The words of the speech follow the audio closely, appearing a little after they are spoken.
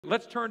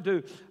Let's turn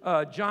to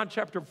John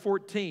chapter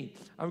 14.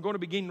 I'm going to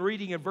begin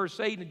reading in verse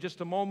 8 in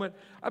just a moment.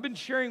 I've been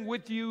sharing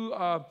with you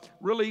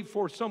really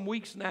for some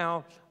weeks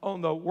now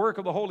on the work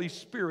of the Holy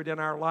Spirit in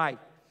our life.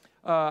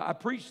 I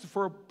preached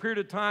for a period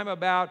of time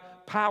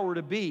about power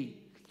to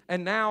be.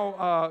 And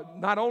now,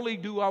 not only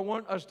do I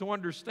want us to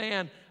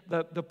understand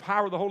the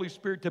power of the Holy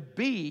Spirit to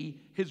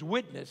be His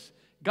witness,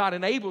 God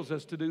enables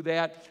us to do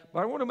that,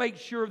 but I want to make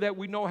sure that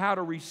we know how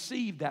to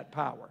receive that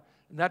power.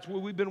 And that's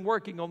what we've been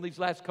working on these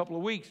last couple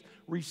of weeks,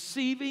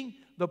 receiving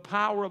the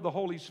power of the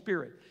Holy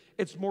Spirit.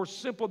 It's more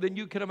simple than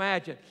you can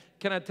imagine.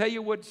 Can I tell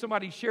you what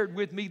somebody shared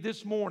with me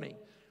this morning?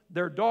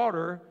 Their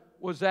daughter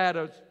was at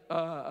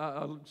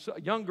a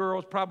young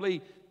girl,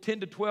 probably 10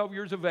 to 12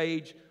 years of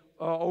age,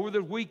 over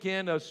the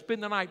weekend, a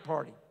spend the night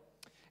party.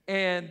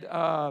 And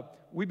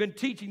we've been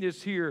teaching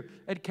this here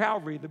at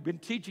Calvary. They've been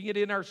teaching it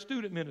in our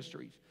student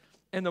ministries.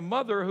 And the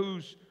mother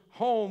whose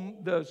home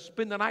the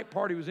spend the night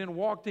party was in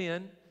walked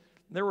in.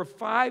 There were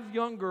 5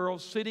 young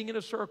girls sitting in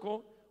a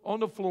circle on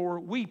the floor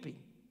weeping,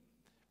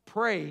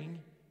 praying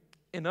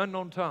in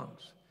unknown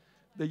tongues.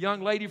 The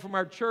young lady from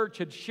our church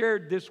had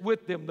shared this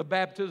with them, the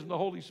baptism of the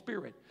Holy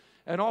Spirit.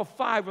 And all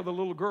 5 of the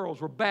little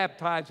girls were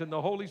baptized in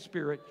the Holy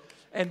Spirit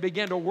and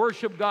began to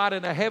worship God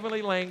in a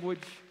heavenly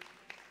language.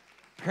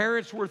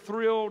 Parents were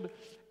thrilled.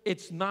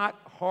 It's not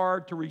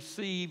hard to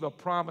receive a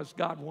promise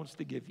God wants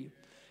to give you.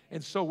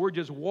 And so we're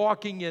just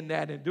walking in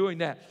that and doing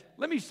that.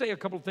 Let me say a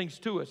couple of things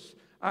to us.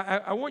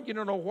 I want you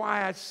to know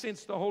why I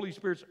sense the Holy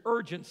Spirit's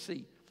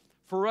urgency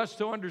for us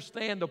to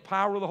understand the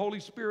power of the Holy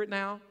Spirit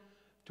now,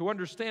 to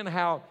understand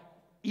how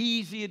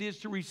easy it is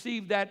to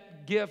receive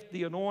that gift,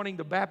 the anointing,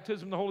 the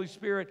baptism of the Holy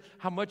Spirit,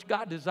 how much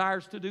God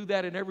desires to do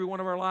that in every one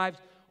of our lives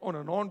on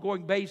an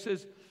ongoing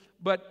basis.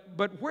 But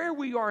where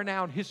we are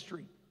now in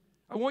history,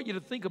 I want you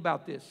to think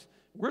about this.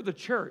 We're the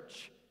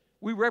church.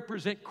 We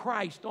represent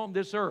Christ on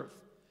this earth.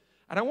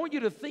 And I want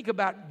you to think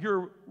about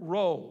your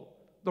role,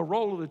 the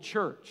role of the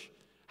church.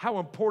 How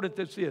important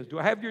this is. Do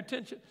I have your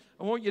attention?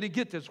 I want you to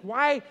get this.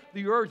 Why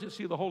the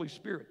urgency of the Holy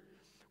Spirit?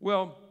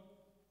 Well,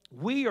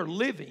 we are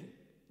living,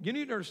 you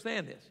need to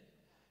understand this,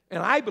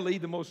 and I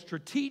believe the most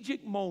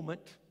strategic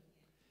moment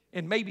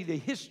in maybe the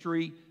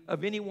history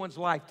of anyone's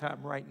lifetime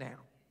right now.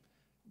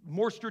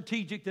 More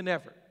strategic than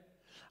ever.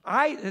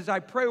 As I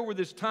pray over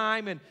this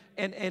time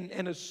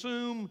and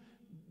assume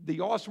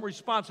the awesome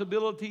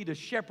responsibility to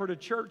shepherd a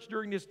church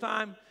during this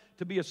time,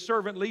 to be a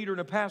servant leader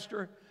and a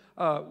pastor,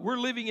 we're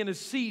living in a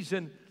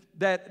season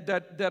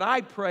that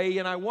I pray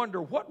and I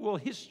wonder, what will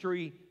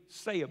history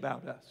say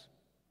about us?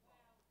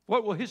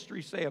 What will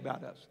history say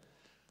about us?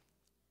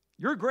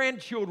 Your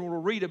grandchildren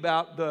will read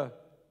about the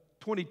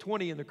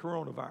 2020 and the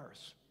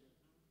coronavirus.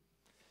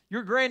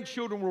 Your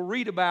grandchildren will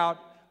read about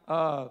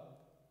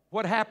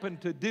what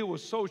happened to deal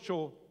with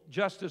social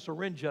justice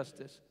or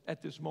injustice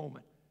at this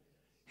moment.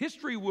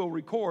 History will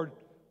record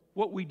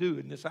what we do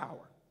in this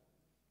hour.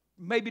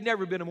 Maybe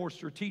never been a more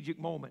strategic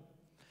moment.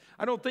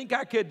 I don't think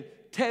I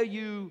could tell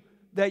you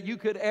that you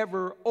could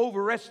ever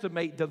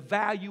overestimate the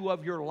value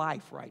of your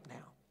life right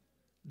now.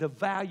 The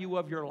value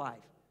of your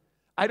life.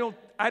 I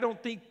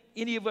don't think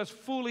any of us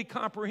fully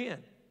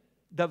comprehend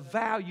the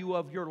value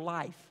of your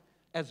life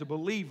as a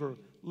believer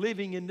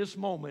living in this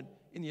moment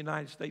in the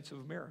United States of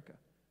America.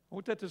 I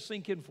want that to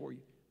sink in for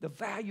you. The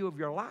value of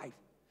your life.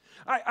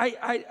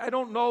 I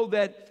don't know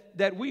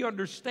that we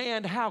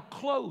understand how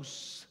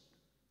close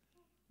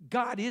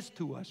God is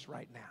to us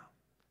right now.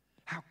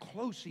 How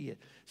close He is.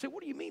 Say,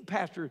 what do you mean,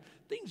 Pastor?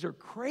 Things are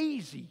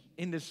crazy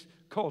in this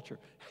culture.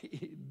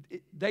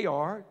 They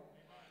are.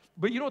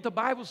 But you know what the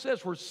Bible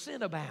says? Where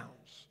sin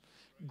abounds,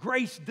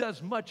 grace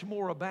does much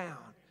more abound.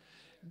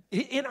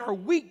 In our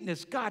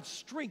weakness, God's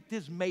strength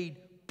is made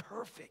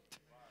perfect.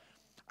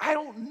 I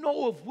don't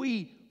know if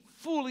we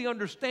fully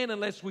understand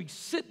unless we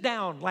sit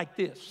down like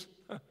this.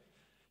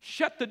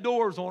 Shut the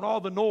doors on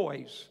all the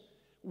noise.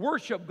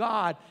 Worship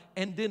God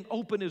and then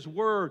open His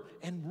Word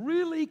and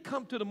really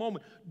come to the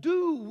moment.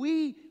 Do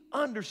we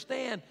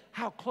understand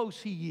how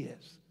close He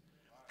is?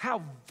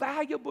 How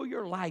valuable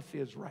your life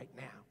is right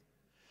now?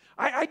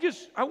 I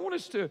want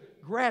us to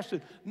grasp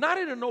it, not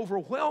in an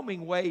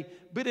overwhelming way,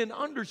 but in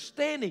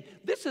understanding.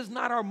 This is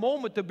not our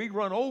moment to be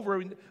run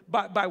over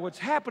by what's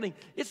happening.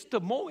 It's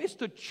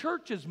the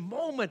church's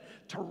moment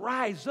to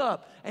rise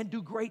up and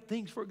do great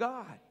things for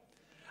God.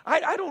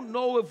 I don't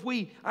know if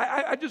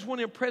I just want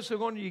to impress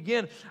on you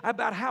again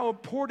about how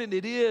important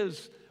it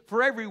is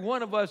for every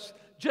one of us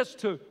just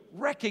to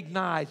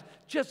recognize,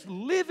 just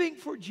living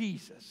for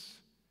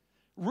Jesus,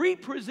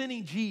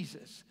 representing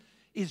Jesus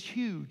is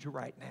huge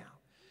right now.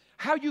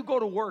 How you go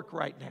to work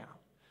right now,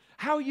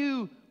 how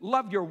you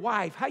love your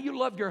wife, how you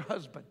love your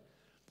husband,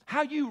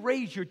 how you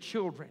raise your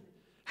children,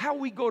 how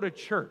we go to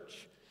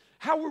church,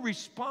 how we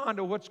respond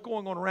to what's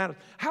going on around us,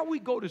 how we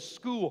go to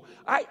school.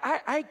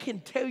 I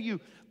can tell you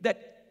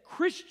that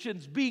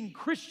Christians being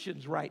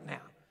Christians right now,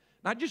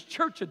 not just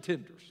church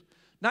attenders,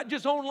 not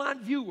just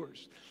online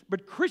viewers,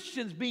 but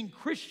Christians being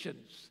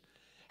Christians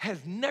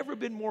has never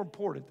been more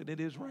important than it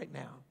is right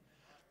now.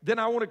 Then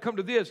I want to come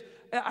to this.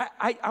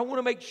 I want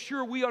to make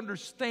sure we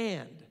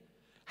understand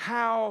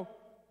how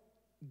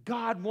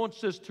God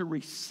wants us to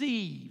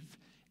receive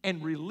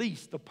and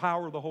release the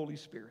power of the Holy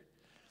Spirit.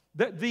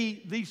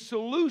 The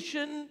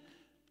solutions,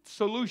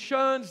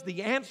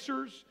 the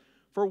answers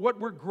for what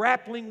we're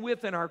grappling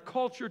with in our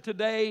culture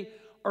today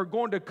are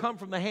going to come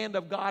from the hand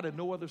of God and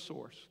no other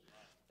source.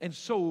 And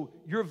so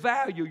your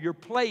value, your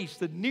place,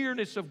 the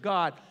nearness of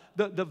God,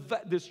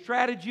 the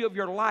strategy of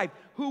your life,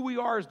 who we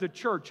are as the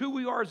church, who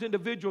we are as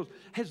individuals,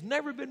 has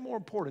never been more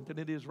important than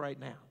it is right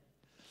now.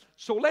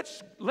 So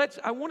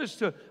I want us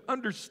to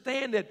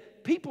understand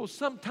that people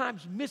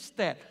sometimes miss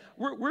that.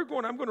 I'm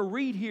going to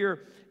read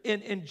here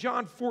in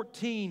John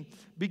 14,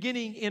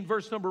 beginning in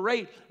verse number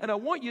 8, and I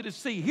want you to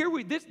see,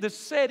 the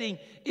setting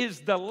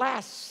is the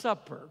Last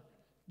Supper,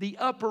 the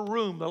upper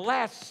room, the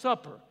Last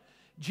Supper.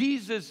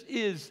 Jesus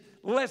is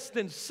less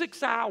than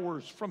 6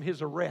 hours from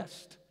his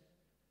arrest,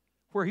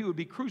 where he would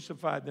be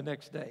crucified the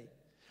next day.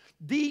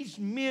 These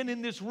men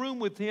in this room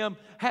with him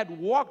had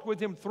walked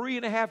with him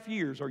 3.5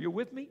 years. Are you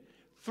with me?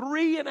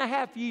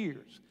 3.5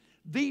 years.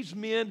 These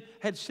men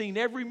had seen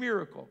every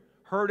miracle,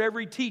 heard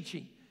every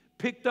teaching,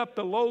 picked up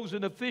the loaves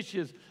and the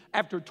fishes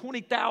after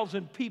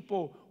 20,000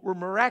 people were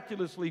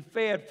miraculously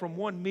fed from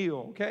one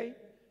meal, okay?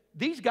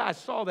 These guys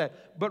saw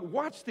that. But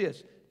watch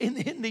this.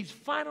 In these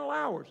final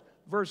hours,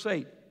 verse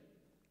 8,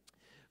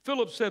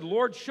 Philip said,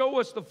 Lord, show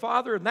us the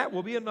Father, and that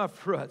will be enough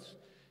for us.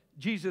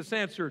 Jesus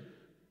answered,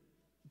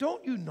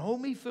 don't you know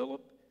me,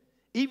 Philip,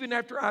 even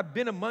after I've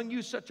been among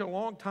you such a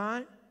long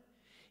time?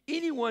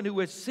 Anyone who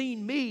has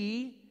seen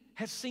me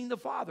has seen the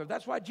Father.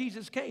 That's why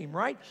Jesus came,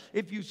 right?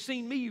 If you've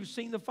seen me, you've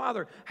seen the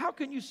Father. How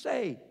can you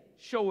say,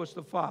 show us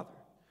the Father?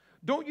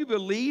 Don't you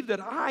believe that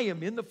I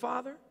am in the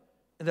Father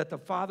and that the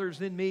Father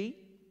is in me?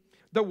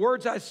 The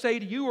words I say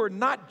to you are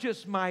not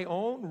just my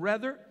own.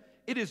 Rather,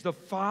 it is the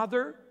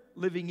Father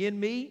living in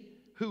me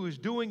who is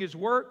doing his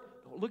work.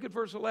 Look at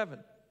verse 11.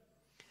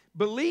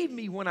 Believe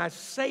me when I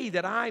say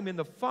that I'm in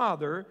the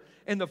Father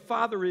and the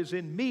Father is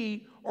in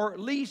me, or at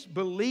least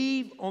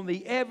believe on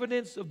the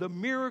evidence of the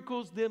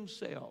miracles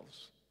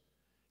themselves.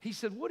 He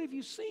said, what have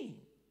you seen?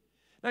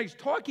 Now he's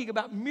talking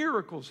about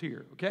miracles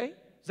here, okay?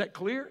 Is that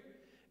clear?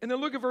 And then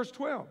look at verse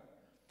 12.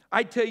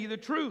 I tell you the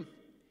truth.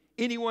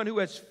 Anyone who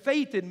has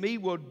faith in me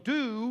will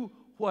do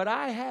what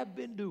I have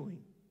been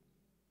doing.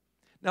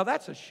 Now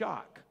that's a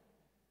shock.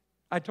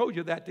 I told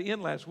you that at the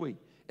end last week.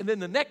 And then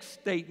the next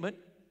statement,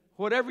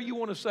 whatever you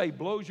want to say,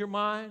 blows your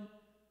mind,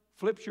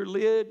 flips your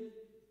lid,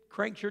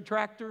 cranks your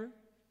tractor,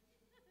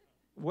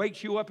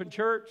 wakes you up in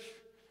church,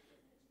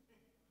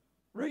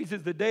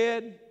 raises the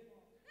dead.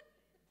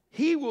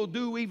 He will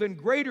do even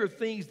greater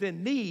things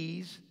than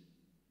these.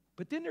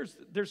 But then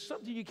there's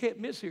something you can't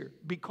miss here,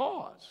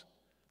 because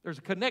there's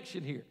a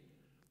connection here.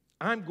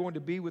 I'm going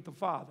to be with the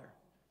Father.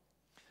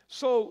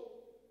 So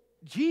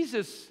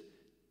Jesus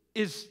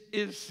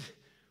is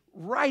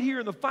right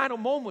here in the final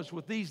moments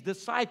with these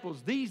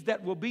disciples, these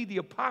that will be the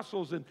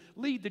apostles and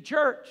lead the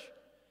church.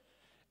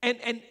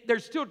 And they're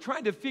still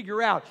trying to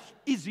figure out,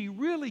 is he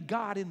really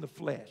God in the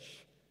flesh?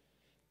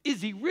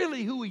 Is he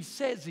really who he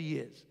says he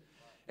is?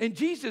 And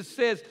Jesus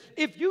says,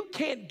 if you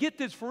can't get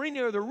this for any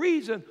other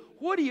reason,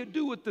 what do you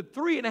do with the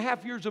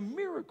 3.5 years of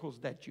miracles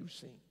that you've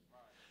seen?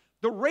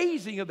 The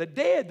raising of the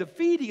dead, the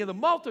feeding of the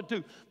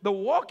multitude, the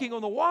walking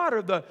on the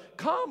water, the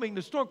calming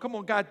the storm. Come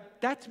on, God,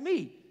 that's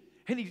me.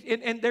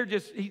 And they're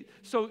just,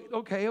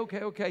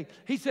 okay.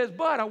 He says,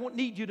 but I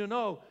need you to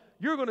know,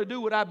 you're going to do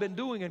what I've been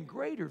doing and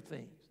greater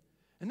things.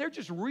 And they're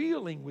just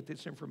reeling with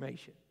this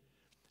information.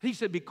 He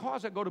said,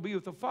 because I go to be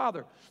with the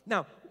Father.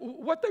 Now,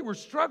 what they were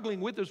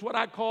struggling with is what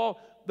I call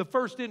the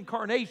first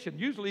incarnation.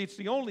 Usually it's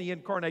the only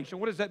incarnation.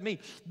 What does that mean?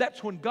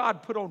 That's when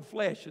God put on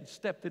flesh and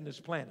stepped in this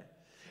planet.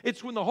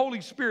 It's when the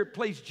Holy Spirit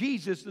placed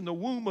Jesus in the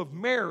womb of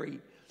Mary,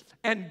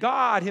 and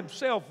God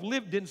himself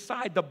lived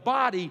inside the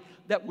body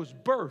that was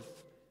birthed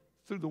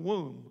through the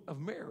womb of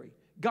Mary.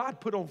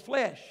 God put on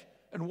flesh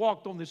and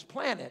walked on this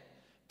planet.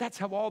 That's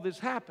how all this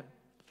happened.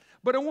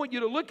 But I want you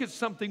to look at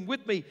something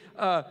with me,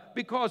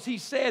 because he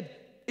said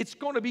it's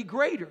going to be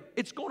greater.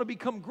 It's going to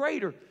become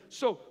greater.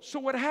 So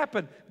what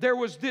happened? There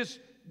was this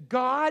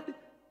God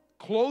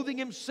clothing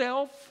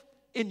himself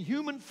in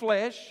human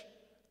flesh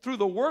through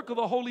the work of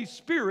the Holy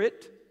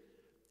Spirit,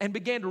 and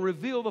began to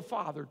reveal the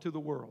Father to the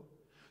world.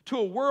 To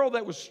a world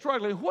that was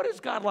struggling. What is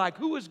God like?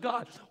 Who is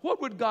God? What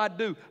would God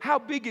do? How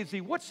big is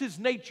he? What's his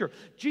nature?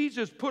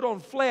 Jesus put on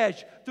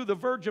flesh through the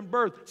virgin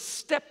birth,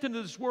 stepped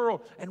into this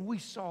world, and we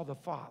saw the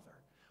Father.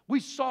 We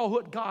saw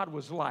what God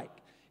was like.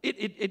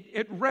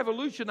 It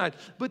revolutionized.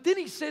 But then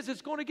he says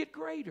it's going to get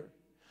greater.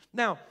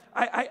 Now,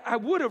 I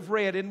would have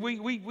read, and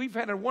we've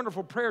had a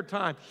wonderful prayer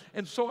time,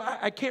 and so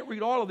I can't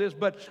read all of this,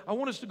 but I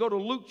want us to go to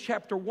Luke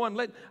chapter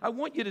 1. I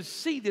want you to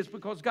see this,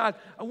 because, God,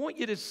 I want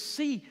you to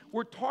see,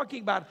 we're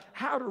talking about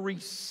how to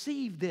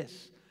receive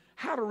this,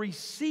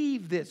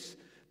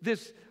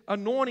 this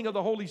anointing of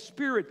the Holy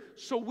Spirit,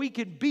 so we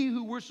can be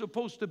who we're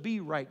supposed to be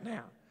right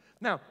now.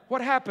 Now,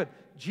 what happened?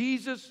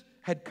 Jesus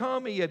had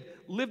come, he had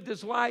lived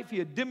his life, he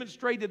had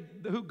demonstrated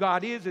who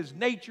God is, his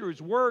nature,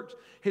 his works,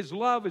 his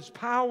love, his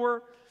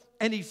power.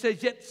 And he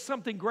says, yet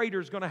something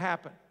greater is going to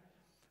happen.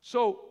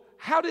 So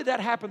how did that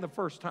happen the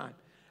first time?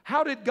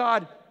 How did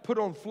God put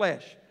on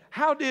flesh?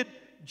 How did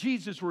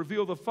Jesus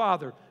reveal the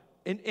Father?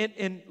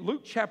 In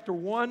Luke chapter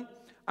 1,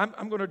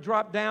 I'm going to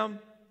drop down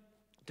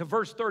to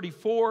verse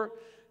 34.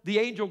 The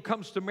angel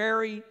comes to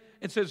Mary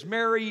and says,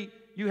 Mary,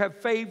 you have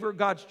favor.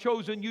 God's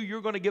chosen you.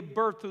 You're going to give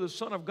birth to the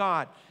Son of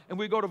God. And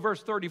we go to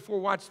verse 34.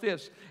 Watch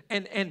this.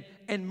 And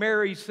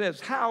Mary says,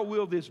 how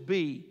will this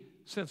be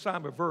since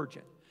I'm a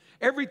virgin?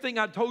 Everything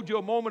I told you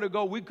a moment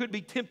ago, we could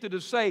be tempted to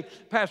say,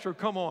 Pastor,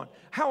 come on.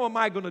 How am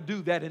I going to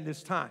do that in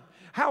this time?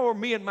 How are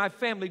me and my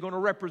family going to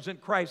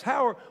represent Christ?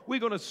 How are we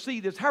going to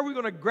see this? How are we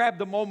going to grab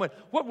the moment?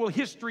 What will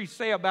history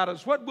say about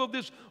us? What will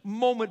this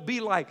moment be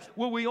like?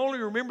 Will we only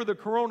remember the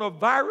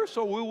coronavirus,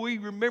 or will we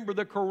remember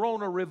the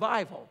corona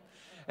revival?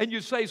 And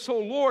you say, so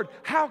Lord,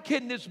 how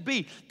can this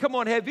be? Come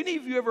on, have any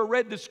of you ever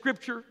read the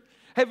scripture?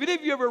 Have any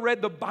of you ever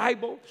read the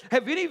Bible?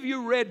 Have any of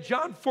you read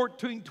John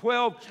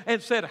 14:12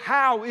 and said,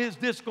 how is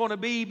this going to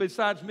be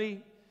besides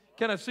me?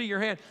 Can I see your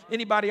hand?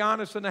 Anybody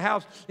honest in the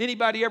house?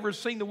 Anybody ever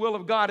seen the will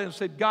of God and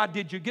said, God,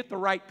 did you get the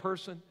right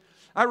person?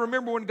 I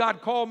remember when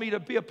God called me to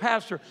be a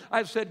pastor,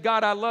 I said,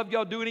 God, I love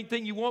y'all, do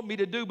anything you want me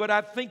to do, but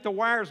I think the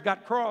wires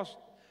got crossed.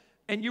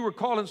 And you were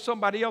calling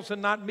somebody else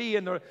and not me,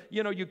 and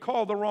you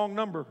called the wrong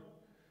number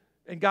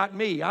and got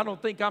me. I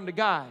don't think I'm the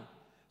guy.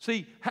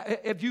 See,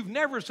 if you've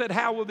never said,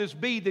 how will this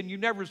be, then you've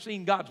never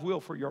seen God's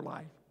will for your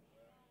life.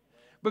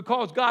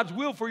 Because God's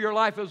will for your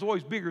life is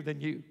always bigger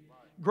than you,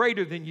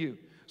 greater than you.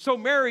 So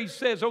Mary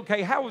says,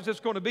 okay, how is this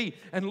going to be?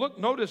 And look,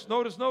 notice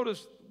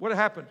what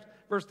happens.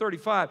 Verse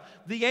 35,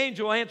 the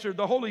angel answered,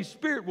 the Holy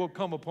Spirit will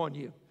come upon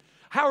you.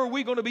 How are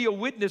we going to be a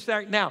witness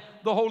right now?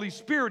 The Holy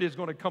Spirit is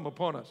going to come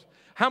upon us.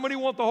 How many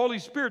want the Holy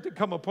Spirit to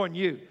come upon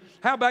you?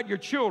 How about your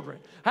children?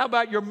 How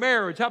about your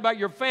marriage? How about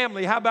your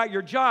family? How about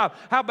your job?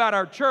 How about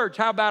our church?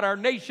 How about our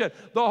nation?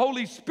 The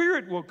Holy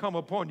Spirit will come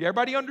upon you.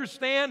 Everybody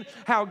understand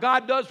how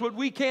God does what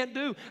we can't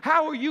do?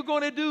 How are you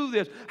going to do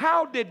this?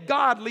 How did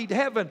God lead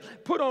heaven,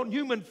 put on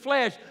human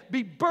flesh,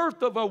 be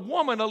birthed of a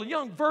woman, a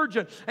young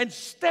virgin, and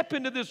step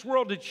into this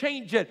world to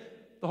change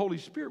it? The Holy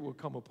Spirit will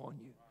come upon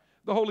you.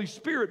 The Holy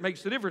Spirit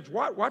makes the difference.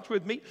 Watch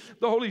with me.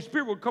 The Holy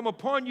Spirit will come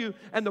upon you,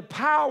 and the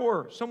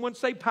power, someone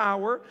say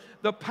power,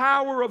 the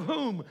power of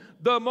whom?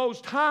 The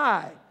Most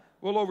High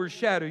will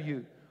overshadow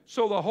you.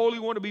 So the Holy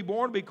One to be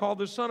born will be called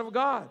the Son of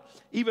God.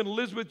 Even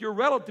Elizabeth, your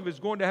relative, is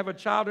going to have a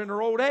child in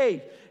her old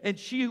age, and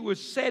she who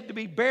was said to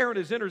be barren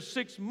is in her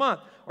 6th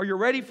month. Are you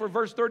ready for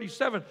verse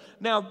 37?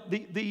 Now,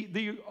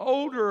 the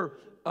older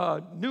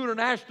New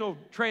International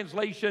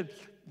Translation,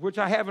 which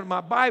I have in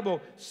my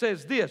Bible,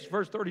 says this,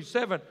 verse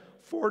 37,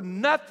 for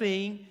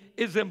nothing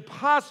is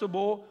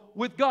impossible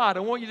with God.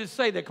 I want you to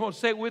say that. Come on,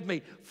 say it with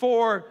me.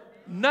 For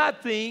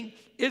nothing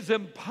is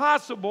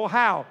impossible,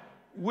 how?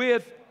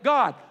 With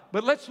God.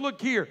 But let's look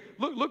here.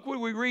 Look what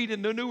we read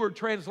in the newer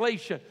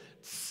translation.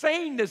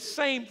 Saying the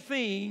same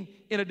thing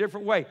in a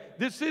different way.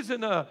 This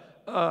isn't a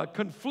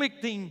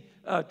conflicting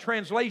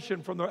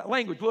translation from the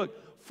language.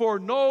 Look, for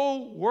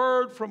no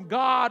word from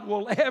God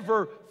will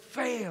ever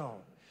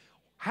fail.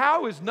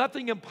 How is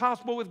nothing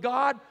impossible with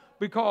God?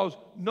 Because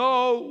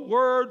no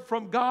word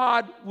from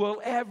God will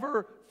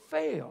ever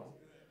fail.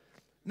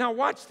 Now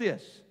watch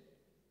this.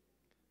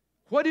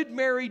 What did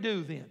Mary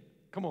do then?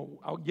 Come on,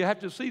 you have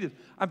to see this.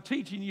 I'm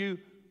teaching you,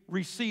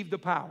 receive the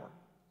power.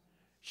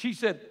 She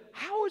said,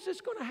 how is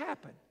this going to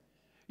happen?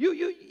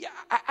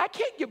 I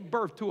can't give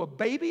birth to a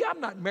baby.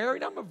 I'm not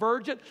married. I'm a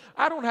virgin.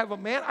 I don't have a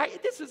man.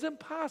 This is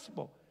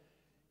impossible.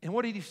 And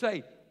what did he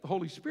say? The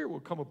Holy Spirit will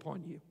come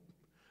upon you.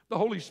 The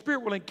Holy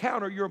Spirit will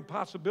encounter your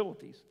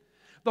impossibilities.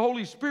 The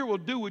Holy Spirit will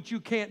do what you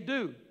can't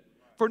do.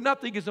 For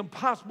nothing is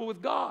impossible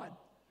with God.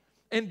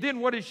 And then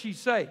what does she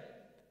say?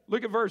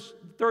 Look at verse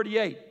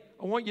 38.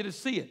 I want you to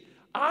see it.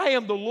 I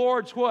am the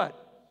Lord's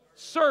what?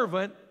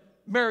 Servant.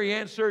 Mary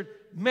answered,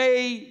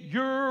 may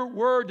your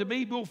word to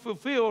me be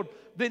fulfilled.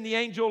 Then the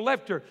angel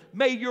left her.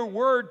 May your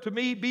word to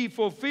me be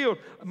fulfilled.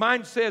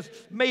 Mine says,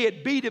 may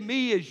it be to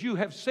me as you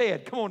have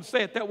said. Come on,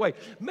 say it that way.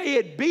 May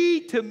it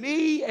be to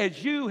me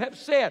as you have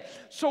said.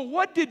 So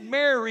what did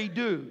Mary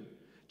do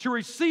to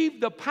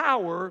receive the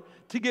power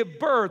to give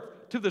birth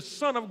to the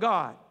Son of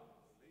God?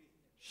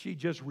 She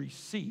just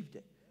received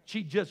it.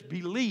 She just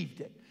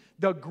believed it.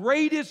 The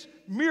greatest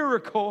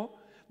miracle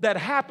that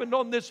happened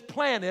on this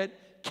planet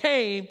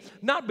came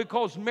not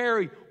because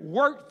Mary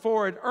worked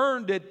for it,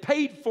 earned it,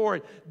 paid for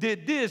it,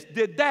 did this,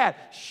 did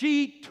that.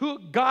 She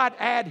took God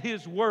at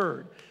His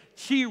word.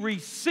 She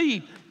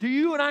received. Do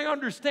you and I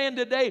understand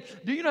today?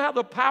 Do you know how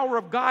the power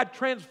of God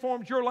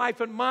transforms your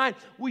life and mine?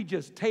 We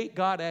just take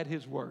God at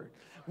His word.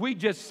 We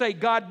just say,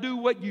 God, do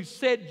what you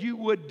said you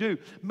would do.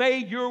 May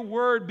your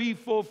word be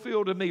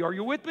fulfilled in me. Are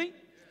you with me?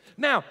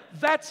 Now,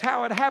 that's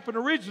how it happened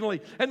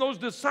originally. And those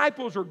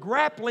disciples are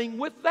grappling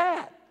with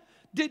that.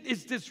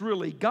 Is this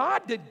really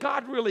God? Did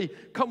God really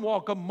come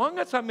walk among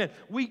us? I mean,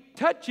 we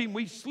touch Him,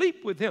 we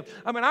sleep with Him.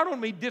 I mean, I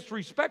don't mean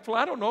disrespectful.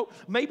 I don't know.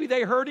 Maybe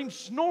they heard Him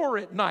snore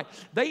at night.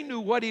 They knew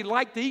what He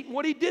liked to eat and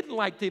what He didn't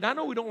like to eat. I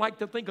know we don't like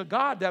to think of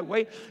God that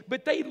way,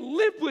 but they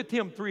lived with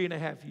Him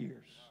 3.5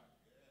 years.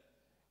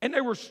 And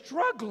they were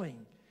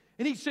struggling.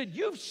 And he said,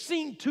 you've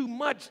seen too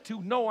much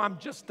to know I'm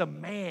just a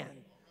man.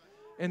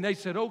 And they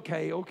said,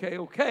 okay.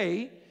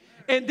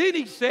 And then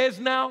he says,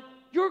 now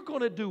you're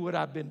going to do what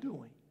I've been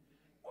doing.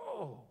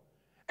 Whoa.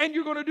 And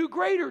you're going to do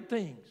greater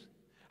things.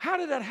 How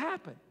did that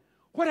happen?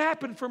 What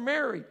happened for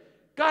Mary?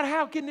 God,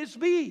 how can this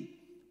be?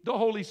 The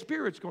Holy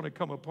Spirit's going to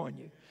come upon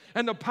you.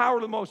 And the power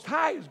of the Most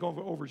High is going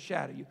to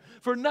overshadow you.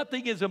 For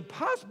nothing is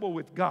impossible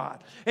with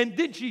God. And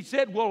then she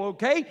said, well,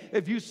 okay,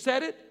 if you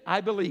said it,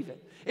 I believe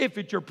it. If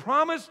it's your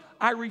promise,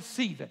 I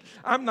receive it.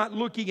 I'm not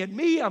looking at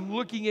me, I'm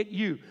looking at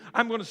you.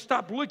 I'm going to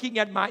stop looking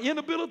at my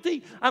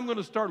inability. I'm going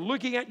to start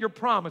looking at your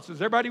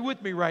promises. Everybody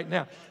with me right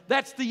now?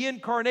 That's the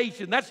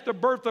incarnation. That's the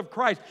birth of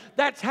Christ.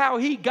 That's how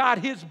he got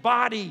his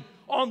body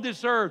on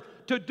this earth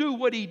to do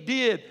what he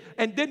did,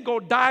 and then go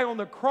die on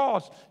the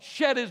cross,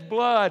 shed his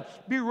blood,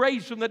 be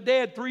raised from the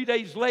dead 3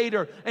 days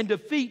later, and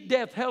defeat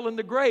death, hell, and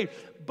the grave.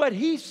 But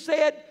he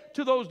said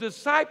to those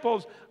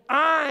disciples,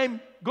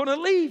 I'm going to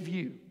leave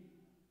you,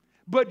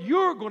 but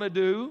you're going to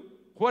do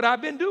what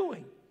I've been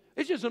doing.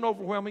 It's just an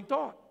overwhelming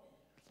thought.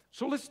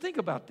 So let's think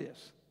about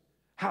this.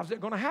 How's that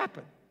going to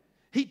happen?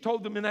 He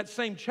told them in that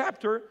same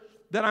chapter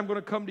that I'm going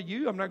to come to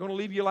you. I'm not going to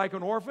leave you like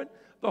an orphan.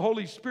 The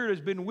Holy Spirit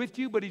has been with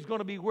you, but he's going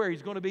to be where?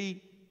 He's going to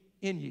be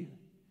in you.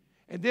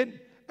 And then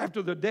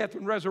after the death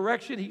and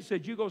resurrection, he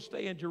said, you go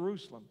stay in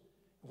Jerusalem.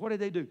 What did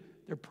they do?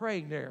 They're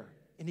praying there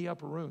in the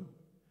upper room.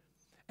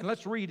 And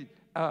let's read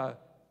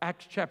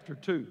Acts chapter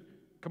 2.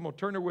 Come on,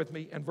 turn there with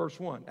me in verse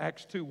 1.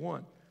 Acts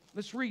 2:1.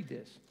 Let's read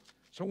this.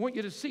 So I want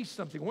you to see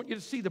something. I want you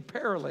to see the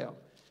parallel.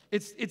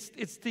 It's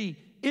the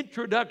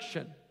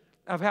introduction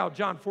of how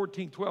John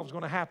 14:12 is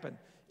going to happen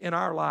in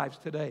our lives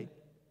today.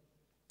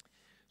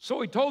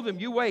 So he told them,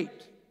 you wait.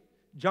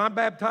 John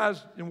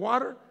baptized in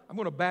water. I'm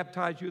going to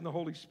baptize you in the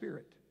Holy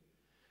Spirit.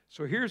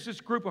 So here's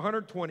this group of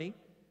 120,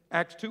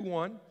 Acts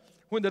 2:1.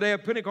 When the day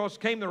of Pentecost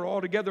came, they were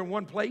all together in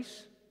one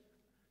place.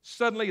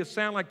 Suddenly a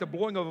sound like the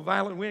blowing of a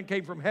violent wind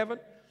came from heaven,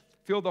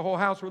 filled the whole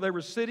house where they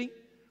were sitting.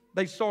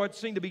 They saw it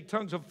seemed to be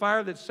tongues of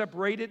fire that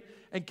separated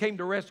and came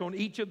to rest on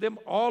each of them.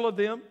 All of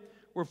them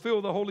were filled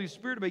with the Holy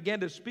Spirit and began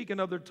to speak in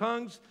other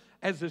tongues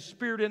as the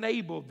Spirit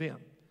enabled them.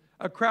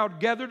 A crowd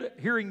gathered,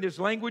 hearing these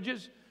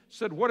languages,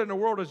 said, what in the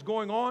world is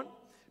going on?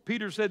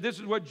 Peter said, this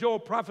is what Joel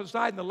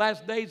prophesied. In the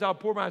last days, I'll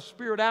pour my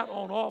Spirit out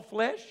on all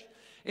flesh.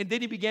 And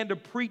then he began to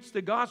preach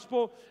the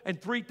gospel,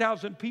 and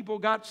 3,000 people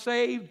got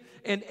saved.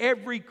 And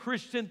every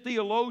Christian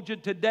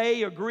theologian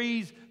today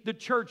agrees the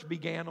church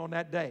began on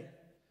that day.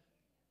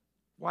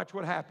 Watch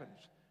what happens.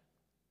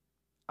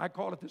 I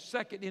call it the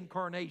second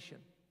incarnation,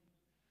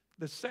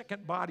 the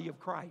second body of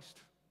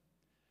Christ.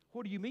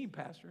 What do you mean,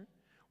 Pastor?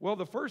 Well,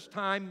 the first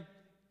time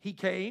he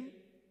came,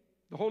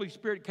 the Holy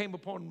Spirit came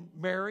upon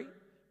Mary,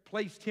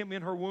 placed him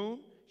in her womb.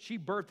 She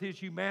birthed his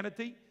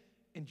humanity,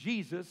 and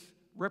Jesus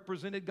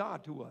represented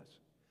God to us.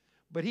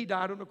 But he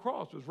died on the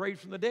cross, was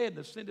raised from the dead, and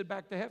ascended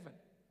back to heaven.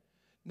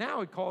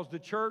 Now he calls the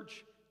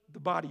church the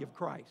body of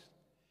Christ.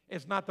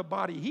 It's not the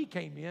body he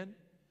came in,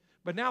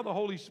 but now the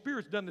Holy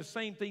Spirit's done the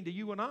same thing to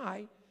you and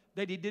I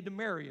that he did to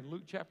Mary in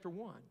Luke chapter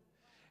 1.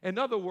 In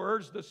other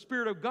words, the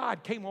Spirit of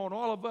God came on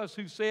all of us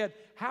who said,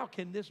 how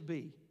can this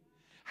be?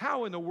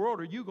 How in the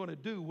world are you going to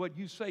do what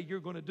you say you're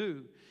going to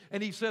do?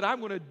 And he said, I'm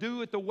going to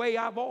do it the way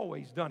I've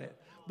always done it.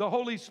 The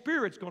Holy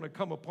Spirit's going to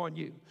come upon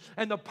you.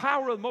 And the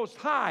power of the Most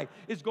High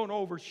is going to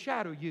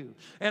overshadow you.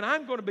 And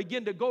I'm going to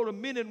begin to go to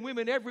men and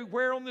women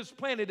everywhere on this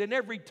planet, in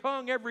every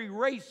tongue, every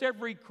race,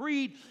 every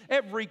creed,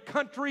 every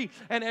country.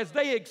 And as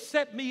they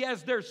accept me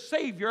as their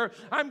Savior,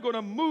 I'm going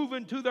to move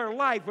into their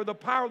life with the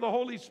power of the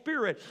Holy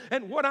Spirit.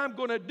 And what I'm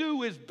going to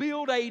do is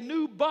build a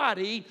new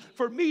body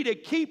for me to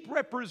keep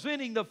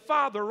representing the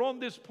Father on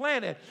this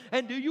planet.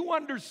 And do you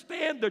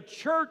understand the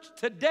church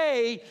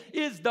today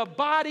is the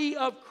body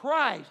of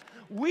Christ?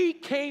 We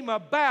came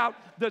about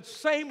the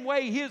same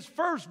way his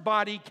first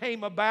body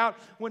came about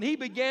when he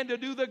began to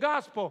do the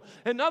gospel.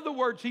 In other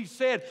words, he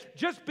said,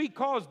 just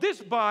because this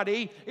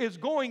body is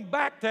going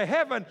back to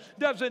heaven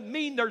doesn't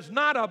mean there's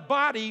not a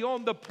body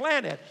on the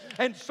planet.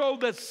 And so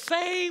the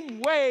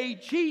same way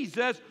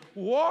Jesus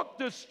walked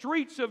the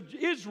streets of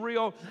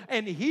Israel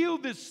and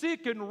healed the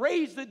sick and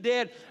raised the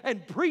dead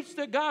and preached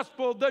the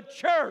gospel, the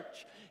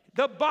church,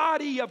 the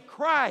body of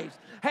Christ,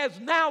 has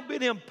now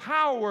been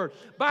empowered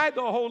by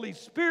the Holy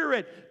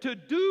Spirit to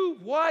do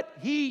what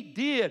he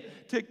did,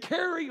 to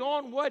carry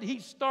on what he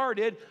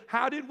started.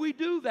 How did we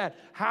do that?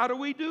 How do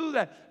we do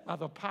that? By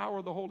the power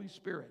of the Holy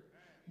Spirit.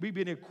 We've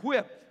been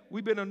equipped.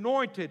 We've been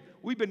anointed.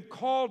 We've been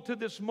called to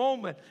this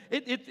moment.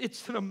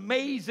 It's an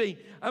amazing,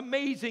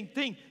 amazing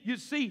thing. You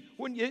see,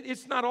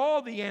 it's not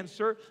all the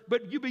answer,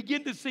 but you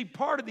begin to see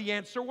part of the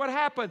answer. What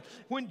happened?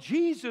 When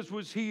Jesus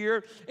was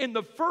here in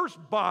the first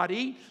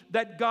body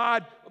that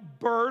God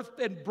birthed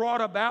and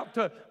brought about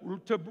to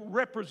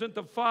represent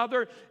the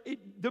Father,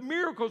 the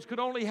miracles could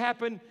only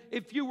happen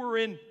if you were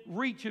in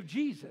reach of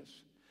Jesus.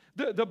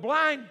 The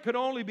blind could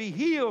only be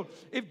healed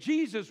if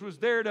Jesus was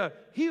there to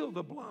heal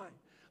the blind.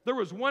 There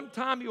was one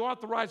time he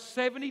authorized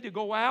 70 to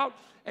go out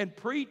and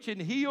preach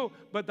and heal,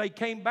 but they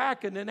came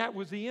back, and then that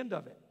was the end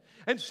of it.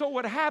 And so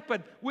what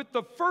happened with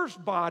the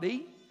first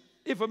body,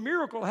 if a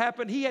miracle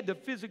happened, he had to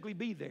physically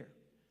be there.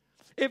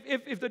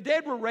 If the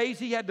dead were raised,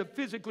 he had to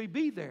physically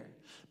be there.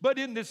 But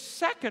in the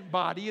second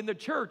body, in the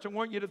church, I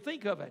want you to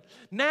think of it.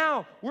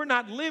 Now, we're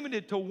not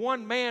limited to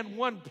one man,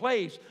 one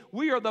place.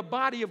 We are the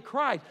body of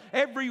Christ.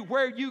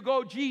 Everywhere you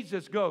go,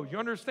 Jesus goes. You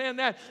understand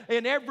that?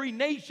 In every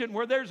nation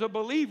where there's a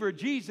believer,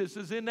 Jesus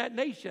is in that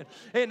nation.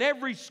 In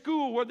every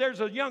school where there's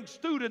a young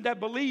student that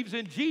believes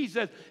in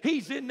Jesus,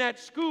 he's in that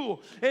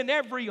school. In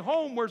every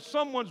home where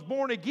someone's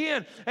born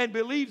again and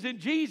believes in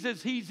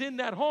Jesus, he's in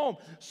that home.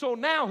 So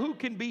now who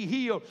can be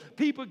healed?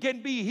 People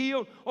can be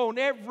healed on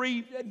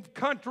every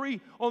country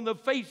on the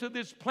face of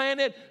this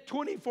planet,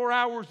 24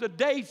 hours a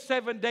day,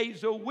 7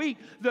 days a week.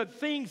 The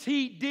things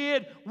he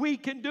did, we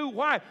can do.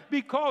 Why?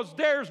 Because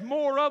there's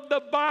more of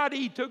the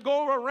body to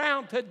go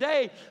around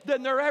today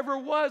than there ever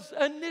was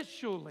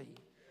initially.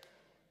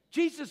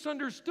 Jesus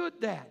understood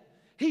that.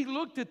 He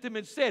looked at them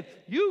and said,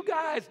 you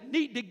guys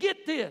need to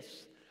get this.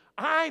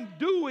 I'm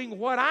doing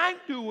what I'm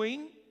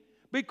doing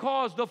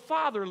because the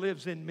Father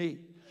lives in me.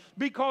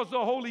 Because the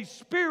Holy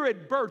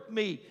Spirit birthed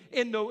me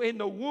in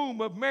the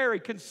womb of Mary,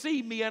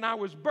 conceived me, and I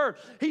was birthed.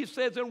 He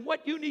says, and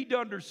what you need to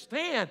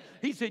understand,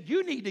 he said,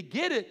 you need to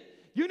get it.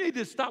 You need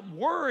to stop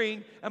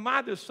worrying, am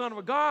I the Son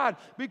of God?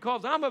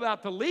 Because I'm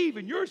about to leave,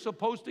 and you're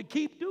supposed to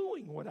keep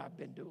doing what I've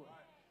been doing.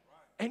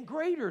 And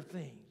greater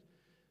things.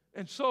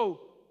 And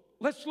so,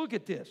 let's look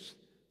at this.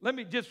 Let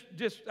me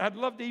just I'd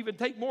love to even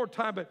take more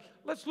time, but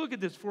let's look at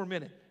this for a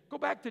minute. Go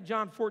back to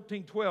John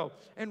 14:12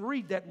 and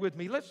read that with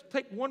me. Let's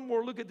take one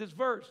more look at this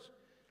verse.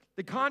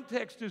 The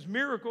context is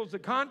miracles. The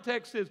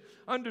context is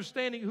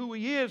understanding who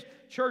he is.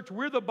 Church,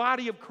 we're the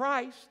body of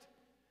Christ.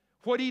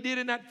 What he did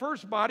in that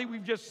first body,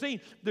 we've just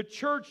seen. The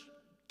church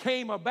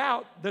came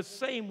about the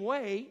same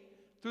way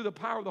through the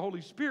power of the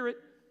Holy Spirit.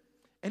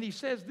 And he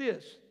says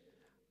this,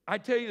 I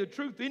tell you the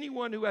truth,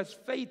 anyone who has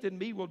faith in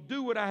me will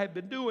do what I have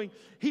been doing.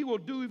 He will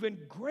do even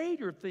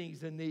greater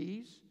things than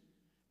these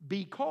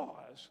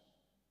because...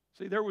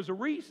 See, there was a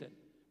reason.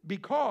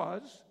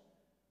 Because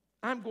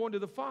I'm going to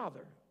the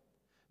Father.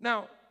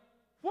 Now,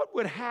 what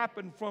would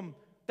happen from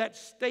that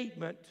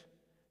statement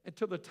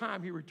until the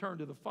time he returned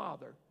to the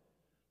Father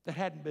that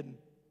hadn't been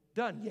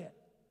done yet?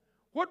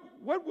 What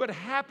would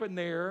happen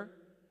there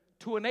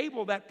to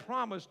enable that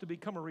promise to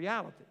become a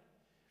reality?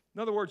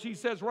 In other words, he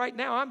says, right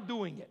now I'm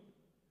doing it.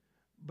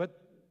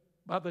 But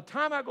by the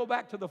time I go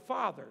back to the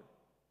Father,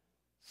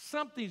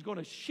 something's going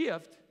to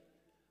shift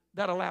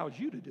that allows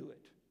you to do it.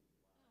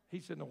 He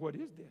said, now what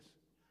is this?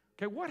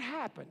 Okay, what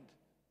happened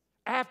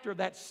after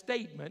that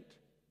statement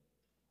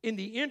in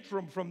the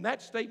interim from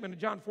that statement in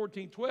John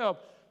 14:12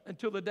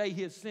 until the day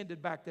he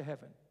ascended back to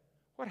heaven?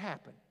 What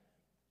happened?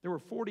 There were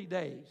 40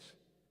 days.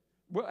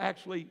 Well,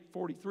 actually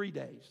 43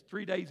 days.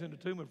 3 days in the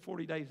tomb and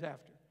 40 days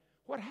after.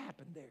 What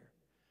happened there?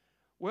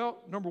 Well,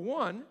 number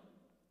one,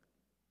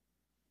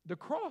 the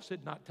cross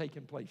had not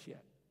taken place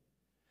yet.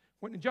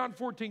 When in John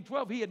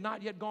 14:12, he had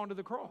not yet gone to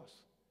the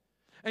cross.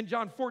 And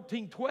John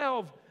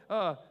 14:12,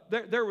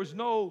 there was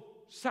no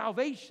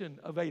salvation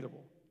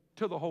available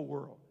to the whole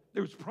world.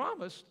 It was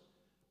promised,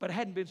 but it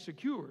hadn't been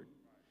secured.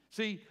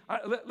 See,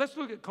 let's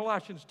look at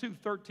Colossians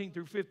 2:13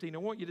 through 15. I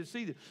want you to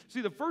see this. See,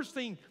 the first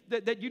thing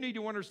that you need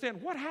to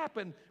understand, what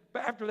happened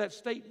after that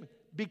statement?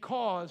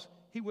 Because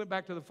he went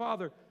back to the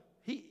Father,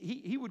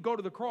 he would go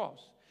to the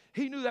cross.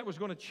 He knew that was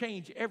going to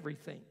change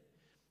everything.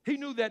 He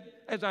knew that,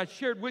 as I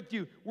shared with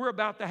you, we're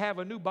about to have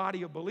a new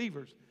body of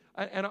believers.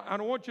 And I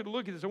want you to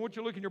look at this. I want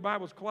you to look in your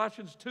Bibles,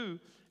 Colossians 2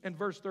 and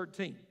verse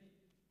 13.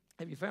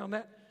 Have you found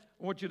that?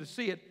 I want you to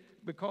see it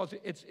because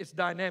it's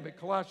dynamic.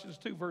 Colossians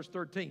 2, verse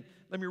 13.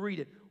 Let me read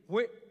it.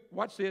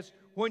 Watch this.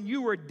 When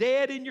you were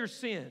dead in your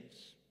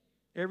sins,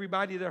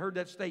 everybody that heard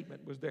that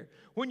statement was there.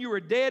 When you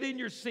were dead in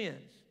your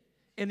sins,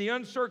 in the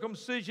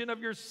uncircumcision of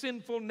your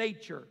sinful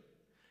nature,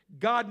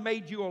 God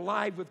made you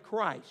alive with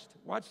Christ.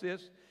 Watch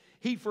this.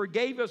 He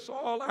forgave us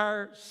all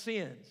our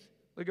sins.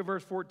 Look at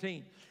verse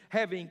 14.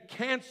 Having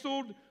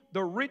canceled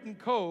the written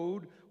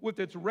code with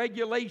its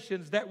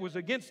regulations that was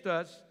against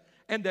us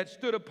and that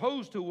stood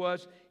opposed to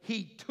us,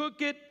 he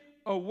took it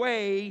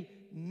away,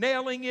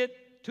 nailing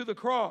it to the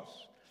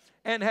cross.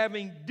 And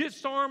having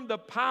disarmed the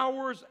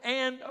powers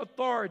and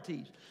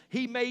authorities,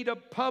 he made a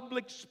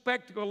public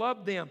spectacle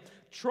of them,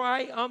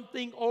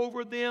 triumphing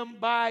over them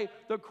by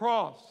the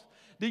cross.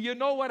 Do you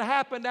know what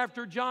happened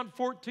after John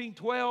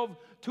 14:12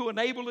 to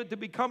enable it to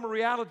become a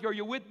reality? Are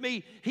you with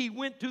me? He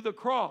went to the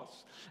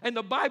cross. And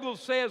the Bible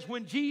says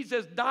when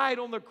Jesus died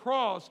on the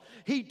cross,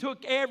 he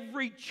took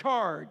every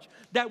charge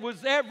that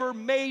was ever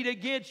made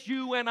against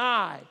you and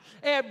I,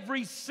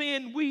 every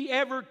sin we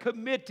ever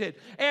committed,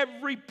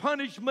 every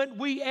punishment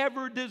we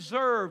ever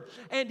deserved,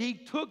 and he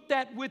took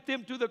that with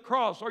him to the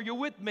cross. Are you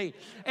with me?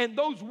 And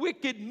those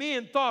wicked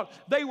men thought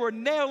they were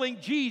nailing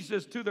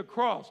Jesus to the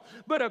cross.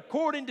 But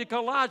according to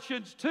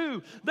Colossians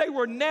 2, they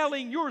were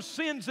nailing your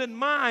sins and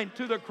mine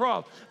to the the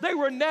cross. They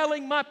were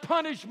nailing my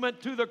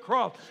punishment to the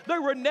cross. They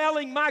were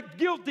nailing my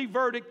guilty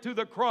verdict to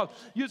the cross.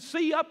 You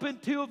see, up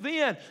until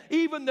then,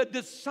 even the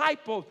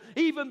disciples,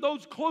 even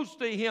those close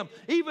to him,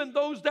 even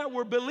those that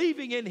were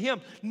believing in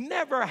him,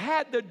 never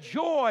had the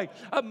joy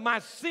of my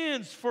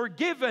sins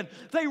forgiven.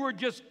 They were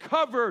just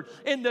covered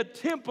in the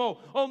temple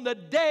on the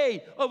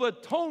Day of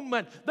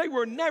Atonement. They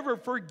were never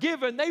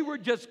forgiven. They were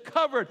just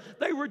covered.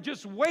 They were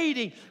just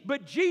waiting.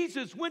 But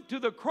Jesus went to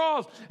the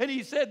cross and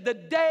he said, the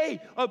day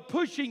of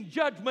pushing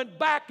judgment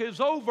back is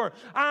over.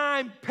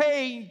 I'm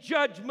paying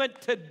judgment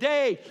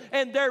today,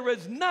 and there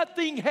is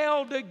nothing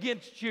held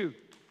against you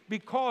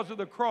because of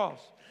the cross.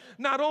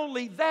 Not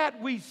only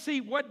that, we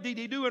see, what did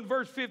he do in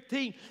verse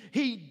 15?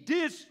 He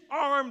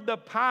disarmed the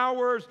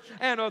powers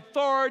and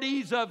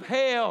authorities of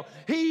hell.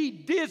 He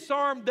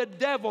disarmed the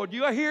devil. Do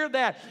you hear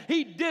that?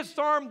 He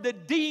disarmed the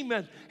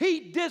demons.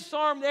 He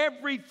disarmed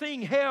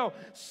everything hell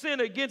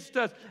sent against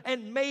us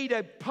and made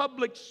a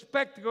public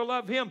spectacle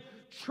of him,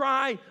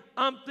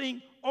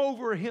 triumphing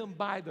over him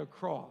by the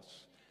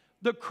cross.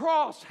 The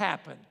cross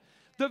happened.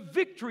 The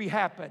victory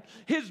happened.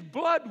 His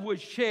blood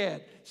was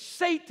shed.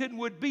 Satan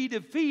would be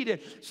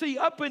defeated. See,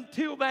 up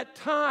until that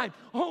time,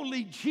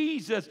 only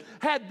Jesus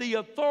had the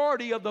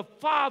authority of the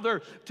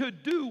Father to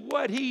do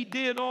what he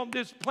did on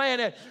this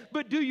planet.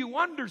 But do you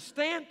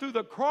understand through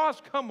the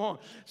cross? Come on.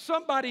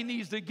 Somebody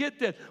needs to get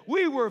this.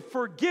 We were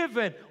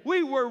forgiven.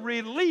 We were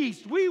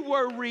released. We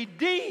were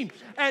redeemed.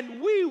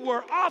 And we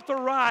were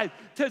authorized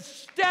to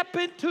step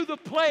into the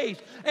place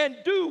and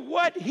do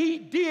what he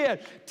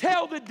did.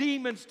 Tell the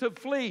demons to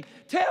flee.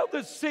 Tell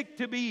the sick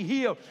to be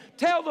healed.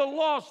 Tell the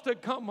lost to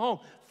come home.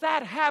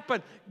 That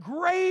happened.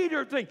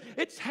 Greater thing.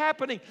 It's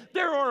happening.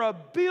 There are 1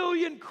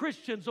 billion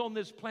Christians on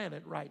this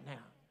planet right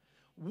now.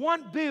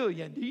 1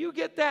 billion. Do you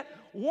get that?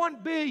 1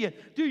 billion.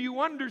 Do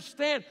you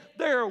understand?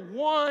 There are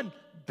 1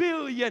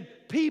 billion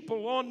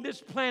people on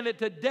this planet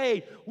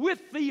today with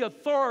the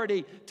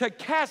authority to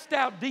cast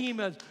out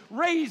demons,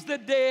 raise the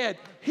dead,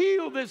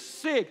 heal the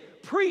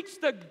sick, preach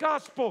the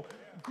gospel.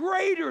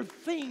 Greater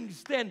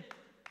things than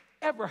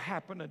ever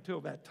happened until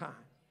that time.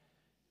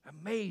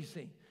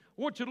 Amazing.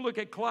 I want you to look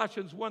at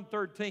Colossians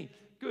 1:13.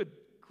 Good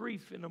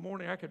grief, in the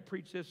morning I could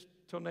preach this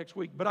till next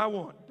week, but I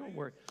won't. Don't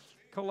worry.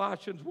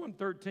 Colossians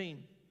 1:13.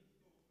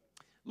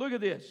 Look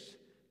at this.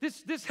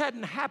 This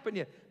hadn't happened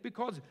yet,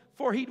 because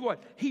for he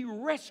what? He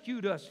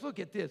rescued us. Look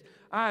at this.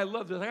 I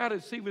love this. I got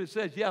to see what it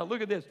says. Yeah,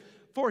 look at this.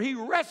 For he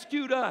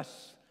rescued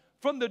us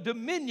from the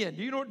dominion.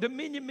 Do you know what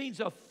dominion means?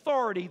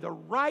 Authority, the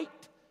right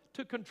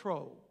to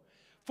control.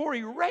 For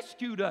he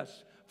rescued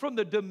us from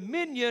the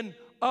dominion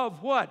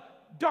of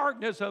what?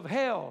 Darkness, of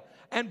hell,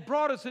 and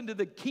brought us into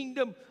the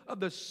kingdom of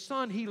the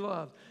Son he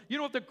loves. You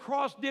know what the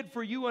cross did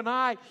for you and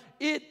I?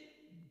 It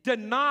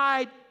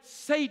denied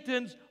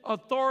Satan's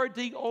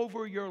authority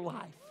over your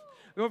life.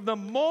 From the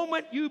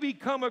moment you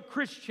become a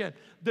Christian,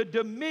 the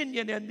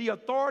dominion and the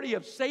authority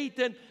of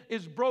Satan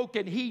is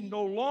broken. He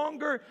no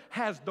longer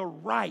has the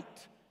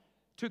right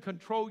to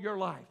control your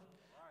life.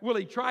 Will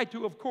he try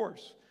to? Of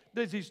course.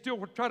 Does he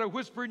still try to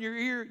whisper in your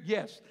ear?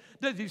 Yes.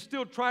 Does he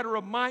still try to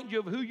remind you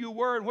of who you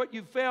were and what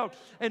you felt?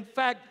 In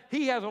fact,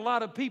 he has a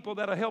lot of people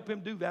that'll help him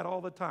do that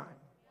all the time.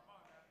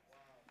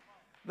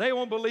 They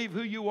won't believe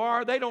who you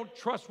are. They don't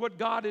trust what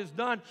God has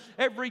done.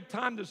 Every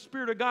time the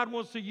Spirit of God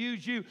wants to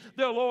use you,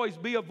 there'll always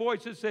be a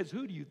voice that says,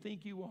 who do you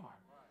think you are?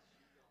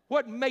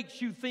 What makes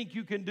you think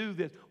you can do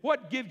this?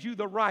 What gives you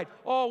the right?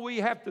 All we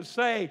have to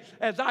say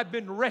is, I've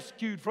been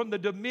rescued from the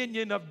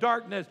dominion of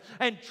darkness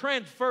and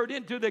transferred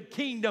into the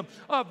kingdom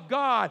of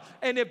God.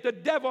 And if the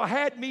devil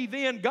had me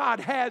then, God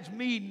has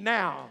me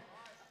now.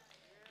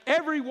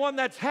 Everyone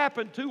that's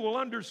happened to will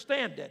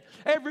understand it.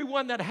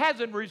 Everyone that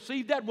hasn't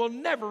received that will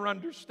never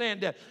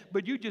understand it.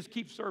 But you just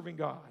keep serving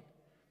God.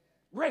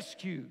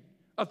 Rescued.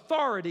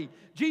 Authority.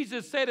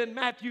 Jesus said in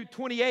Matthew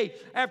 28,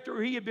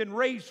 after he had been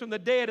raised from the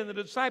dead and the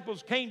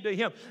disciples came to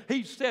him,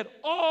 he said,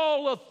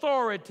 all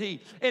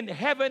authority in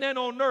heaven and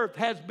on earth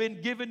has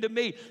been given to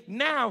me.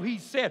 Now, he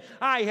said,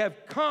 I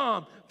have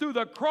come through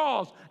the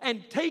cross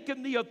and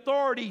taken the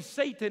authority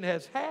Satan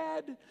has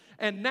had,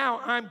 and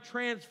now I'm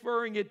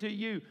transferring it to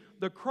you.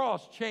 The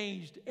cross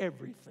changed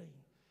everything.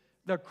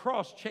 The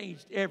cross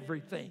changed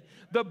everything.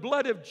 The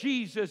blood of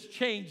Jesus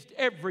changed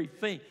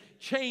everything.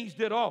 Changed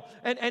it all.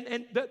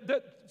 And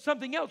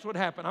something else would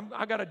happen.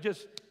 I got to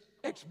just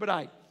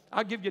expedite.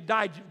 I'll give you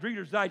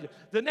Reader's Digest.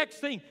 The next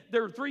thing,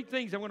 there are 3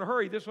 things. I'm going to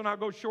hurry. This one I'll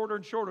go shorter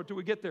and shorter till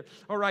we get there.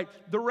 All right,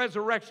 the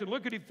resurrection.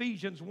 Look at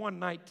Ephesians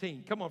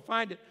 1:19. Come on,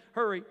 find it.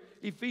 Hurry.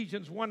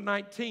 Ephesians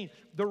 1:19.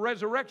 The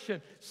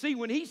resurrection. See,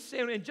 when he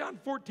said in John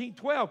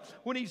 14:12,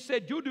 when he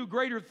said, you'll do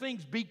greater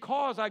things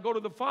because I go to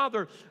the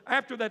Father,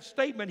 after that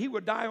statement, he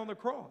would die on the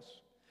cross.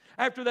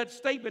 After that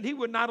statement, he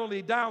would not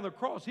only die on the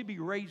cross, he'd be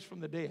raised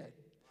from the dead.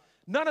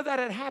 None of that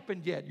had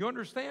happened yet. You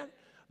understand?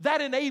 That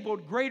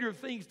enabled greater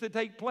things to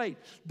take place.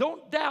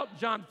 Don't doubt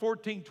John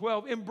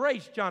 14:12.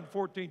 Embrace John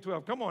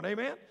 14:12. Come on,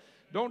 amen?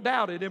 Don't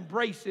doubt it.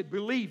 Embrace it.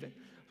 Believe it.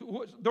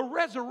 The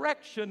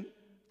resurrection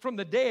from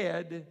the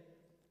dead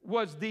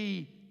was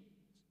the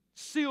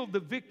sealed the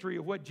victory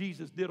of what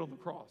Jesus did on the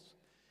cross.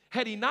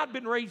 Had he not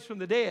been raised from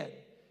the dead,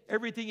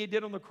 everything he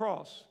did on the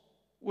cross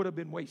would have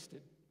been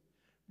wasted.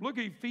 Look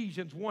at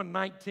Ephesians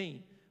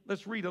 1:19.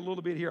 Let's read a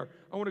little bit here.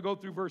 I want to go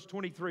through verse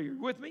 23. Are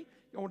you with me?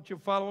 I want you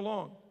to follow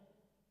along.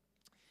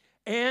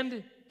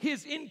 And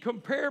his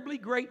incomparably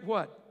great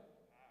what?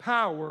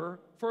 Power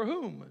for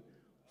whom?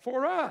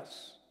 For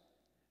us.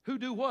 Who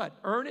do what?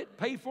 Earn it,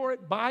 pay for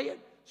it, buy it,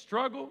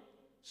 struggle,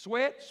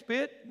 sweat,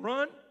 spit,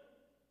 run?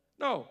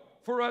 No,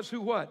 for us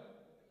who what?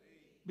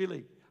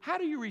 Believe. How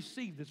do you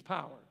receive this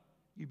power?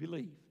 You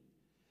believe.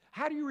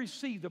 How do you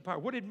receive the power?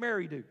 What did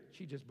Mary do?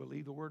 She just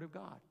believed the word of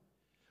God.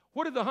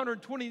 What did the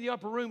 120 in the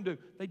upper room do?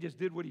 They just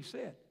did what he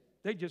said.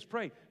 They just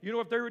prayed. You know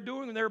what they were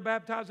doing when they were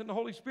baptized in the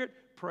Holy Spirit?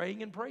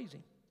 Praying and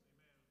praising.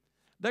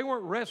 They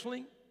weren't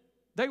wrestling.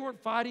 They weren't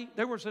fighting.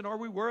 They weren't saying, are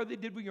we worthy?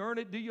 Did we earn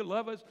it? Do you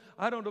love us?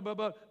 I don't know, blah,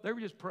 blah. They were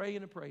just praying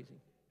and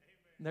praising.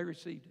 And they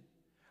received it.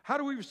 How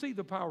do we receive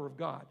the power of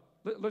God?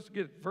 Let's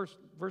get it.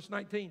 Verse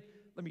 19.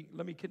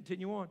 Let me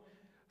continue on.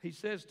 He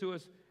says to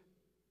us,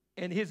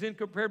 and his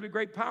incomparably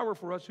great power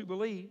for us who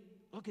believe.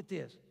 Look at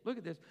this. Look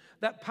at this.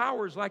 That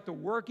power is like the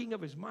working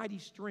of his mighty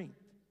strength,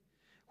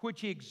 which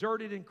he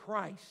exerted in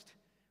Christ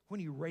when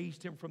he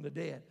raised him from the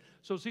dead.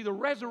 So see, the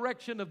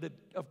resurrection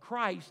of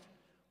Christ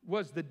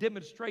was the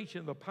demonstration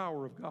of the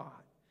power of God.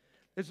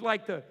 It's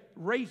like the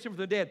raised him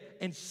from the dead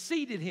and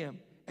seated him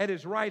at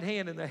his right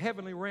hand in the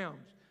heavenly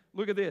realms.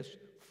 Look at this.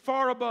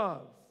 Far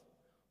above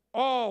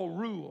all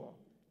rule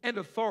and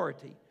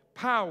authority,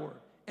 power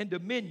and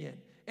dominion,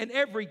 and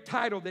every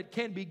title that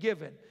can be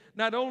given,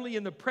 not only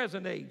in the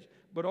present age,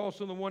 but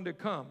also in the one to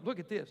come. Look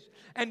at this.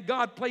 And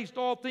God placed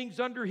all things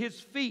under his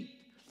feet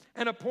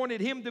and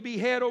appointed him to be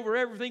head over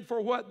everything for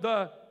what?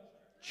 The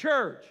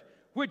church,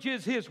 which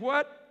is his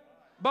what?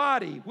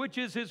 Body. Which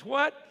is his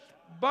what?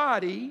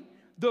 Body,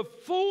 the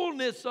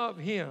fullness of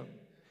him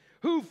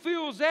who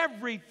fills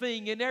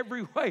everything in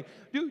every way.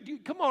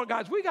 Come on,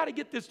 guys, we got to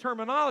get this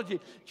terminology.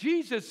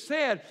 Jesus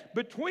said,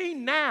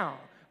 between now,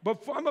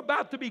 before I'm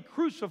about to be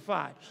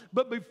crucified,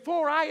 but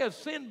before I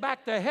ascend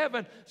back to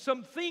heaven,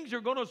 some things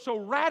are going to so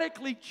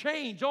radically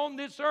change on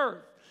this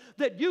earth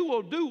that you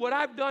will do what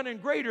I've done in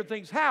greater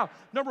things. How?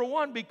 Number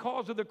one,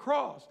 because of the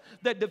cross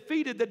that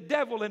defeated the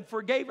devil and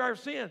forgave our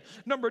sin.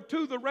 Number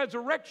two, the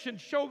resurrection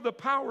showed the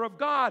power of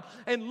God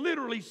and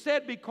literally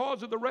said,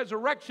 because of the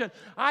resurrection,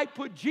 I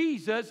put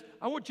Jesus,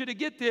 I want you to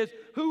get this,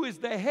 who is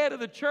the head of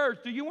the church.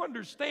 Do you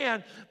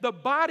understand? The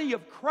body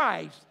of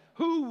Christ,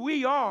 who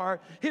we are,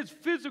 his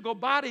physical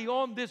body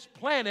on this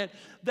planet,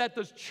 that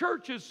the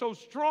church is so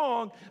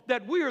strong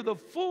that we are the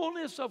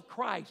fullness of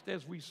Christ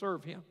as we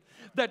serve him.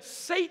 That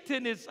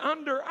Satan is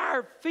under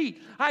our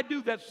feet. I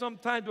do that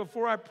sometimes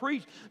before I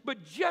preach,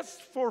 but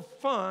just for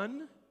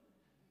fun,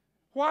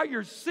 while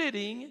you're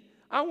sitting,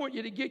 I want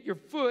you to get your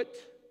foot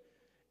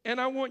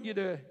and I want you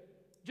to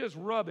just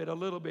rub it a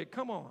little bit.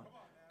 Come on.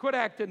 Quit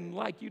acting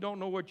like you don't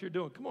know what you're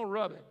doing. Come on,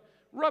 rub it.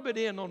 Rub it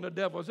in on the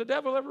devil. Has the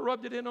devil ever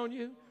rubbed it in on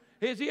you?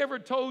 Has he ever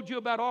told you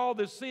about all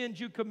the sins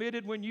you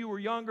committed when you were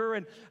younger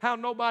and how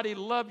nobody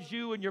loves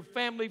you and your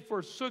family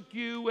forsook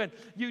you and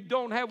you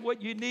don't have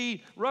what you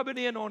need? Rub it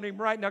in on him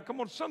right now.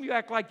 Come on, some of you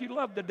act like you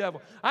love the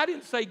devil. I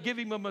didn't say give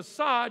him a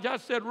massage. I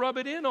said rub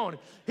it in on him.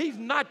 He's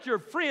not your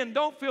friend.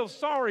 Don't feel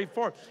sorry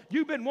for him.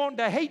 You've been wanting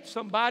to hate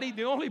somebody.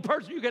 The only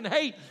person you can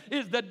hate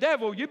is the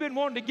devil. You've been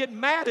wanting to get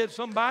mad at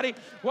somebody.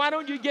 Why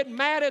don't you get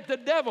mad at the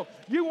devil?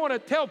 You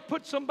want to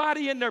put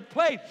somebody in their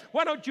place.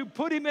 Why don't you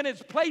put him in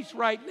his place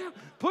right now?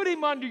 Put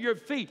him under your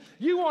feet.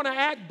 You want to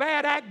act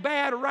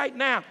bad right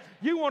now.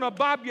 You want to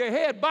bob your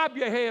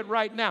head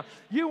right now.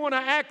 You want to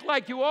act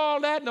like you all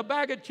that in a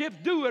bag of chips,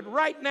 do it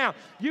right now.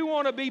 You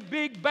want to be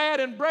big, bad,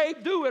 and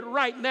brave, do it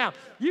right now.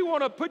 You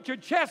want to put your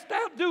chest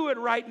out, do it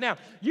right now.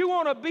 You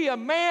want to be a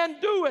man,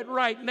 do it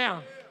right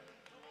now.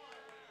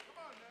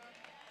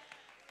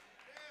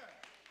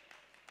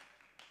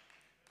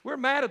 We're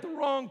mad at the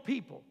wrong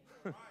people.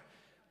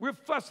 We're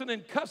fussing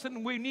and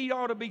cussing. We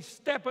ought to be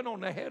stepping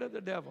on the head of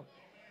the devil.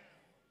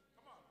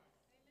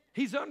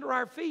 He's under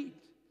our feet.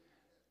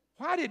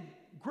 Why did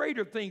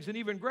greater things and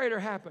even greater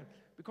happen?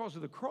 Because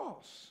of the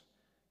cross,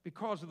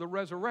 because of the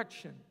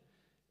resurrection.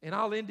 And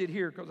I'll end it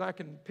here because I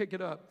can pick it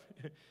up.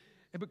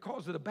 And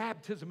because of the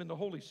baptism in the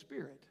Holy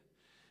Spirit.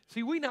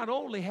 See, we not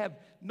only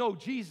know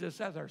Jesus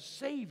as our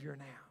Savior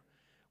now,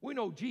 we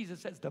know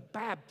Jesus as the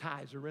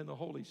baptizer in the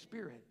Holy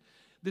Spirit.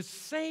 The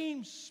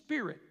same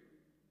Spirit.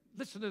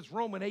 Listen to this,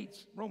 Romans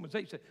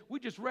 8 says, we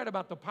just read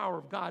about the power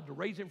of God to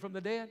raise him from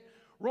the dead.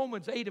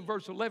 Romans 8 and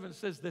verse 11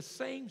 says, the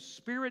same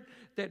Spirit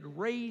that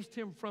raised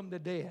him from the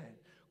dead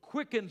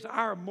quickens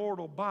our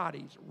mortal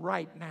bodies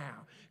right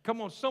now.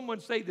 Come on, someone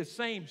say the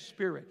same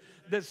Spirit.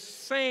 The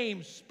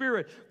same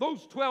Spirit.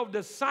 Those 12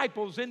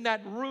 disciples in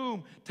that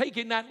room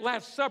taking that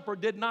Last Supper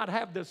did not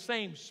have the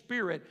same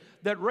Spirit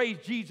that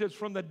raised Jesus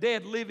from the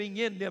dead living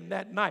in them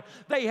that night.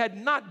 They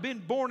had not been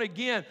born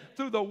again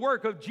through the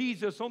work of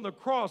Jesus on the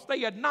cross.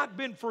 They had not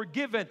been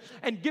forgiven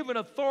and given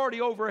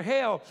authority over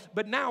hell.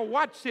 But now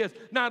watch this.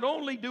 Not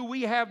only do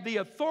we have the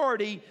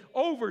authority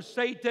over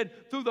Satan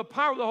through the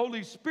power of the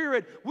Holy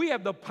Spirit, we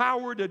have the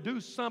power to do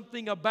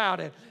something about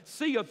it.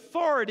 See,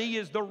 authority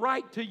is the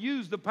right to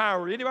use the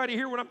power. Anybody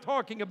hear what I'm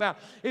talking about?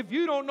 If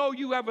you don't know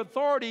you have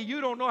authority,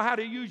 you don't know how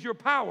to use your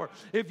power.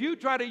 If you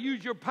try to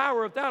use your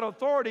power without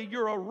authority,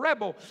 you're a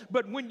rebel.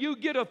 But when you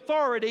get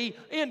authority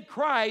in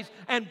Christ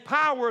and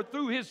power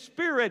through His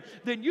Spirit,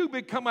 then you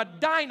become a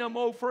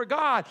dynamo for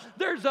God.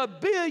 There's a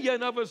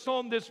billion of us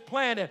on this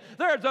planet.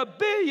 There's a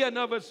billion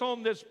of us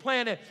on this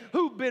planet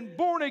who've been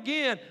born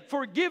again,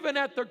 forgiven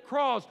at the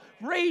cross,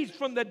 raised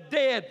from the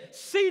dead,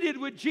 seated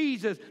with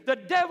Jesus, the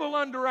devil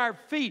under our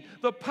feet,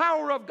 the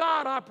power of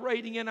God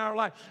operating in our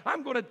life.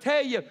 I'm going to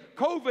tell you,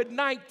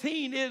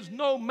 COVID-19 is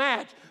no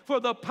match for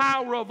the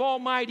power of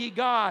Almighty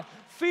God.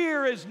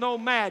 Fear is no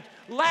match.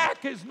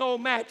 Lack is no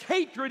match.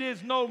 Hatred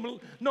is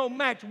no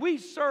match. We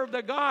serve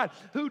the God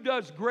who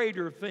does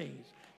greater things.